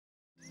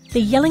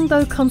The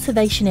Yellingbo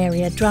Conservation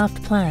Area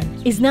Draft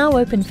Plan is now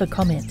open for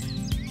comment.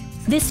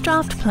 This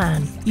draft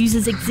plan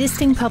uses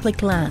existing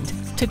public land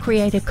to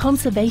create a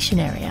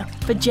conservation area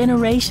for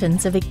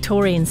generations of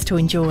Victorians to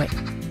enjoy.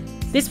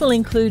 This will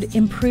include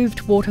improved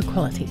water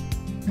quality,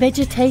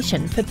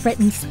 vegetation for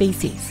threatened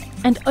species,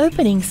 and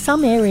opening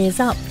some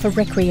areas up for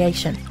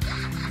recreation.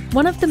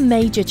 One of the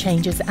major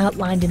changes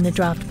outlined in the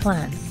draft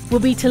plan will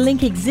be to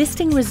link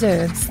existing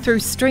reserves through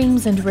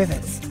streams and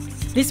rivers.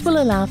 This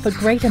will allow for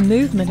greater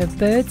movement of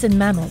birds and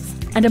mammals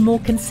and a more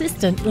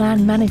consistent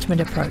land management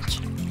approach.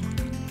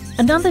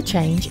 Another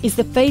change is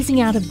the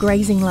phasing out of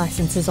grazing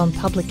licences on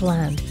public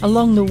land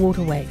along the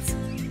waterways.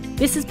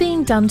 This is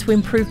being done to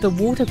improve the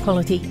water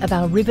quality of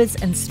our rivers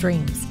and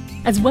streams,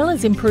 as well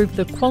as improve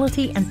the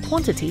quality and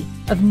quantity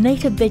of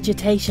native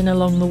vegetation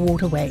along the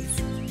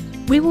waterways.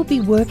 We will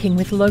be working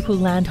with local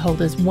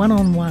landholders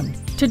one-on-one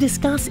to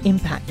discuss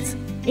impacts,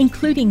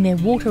 including their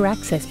water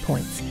access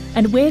points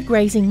and where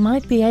grazing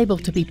might be able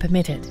to be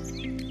permitted.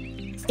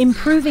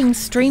 Improving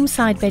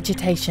streamside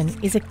vegetation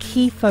is a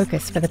key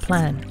focus for the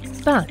plan,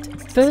 but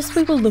first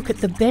we will look at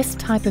the best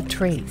type of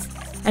trees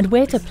and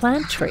where to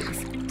plant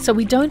trees so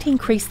we don't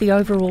increase the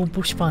overall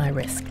bushfire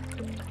risk.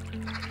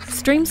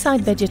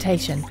 Streamside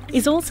vegetation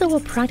is also a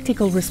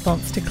practical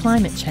response to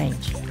climate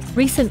change.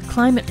 Recent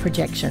climate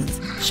projections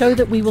show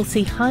that we will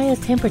see higher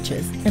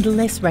temperatures and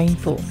less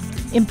rainfall.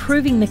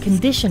 Improving the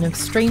condition of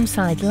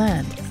streamside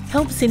land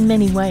helps in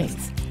many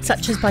ways,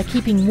 such as by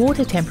keeping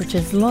water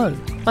temperatures low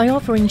by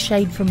offering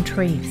shade from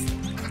trees.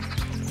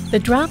 The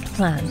draft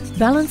plan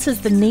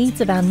balances the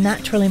needs of our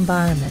natural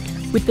environment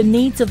with the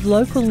needs of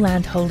local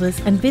landholders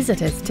and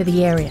visitors to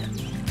the area.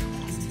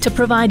 To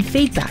provide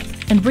feedback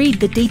and read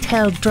the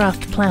detailed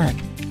draft plan,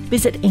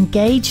 visit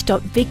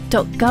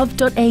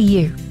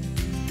engage.vic.gov.au.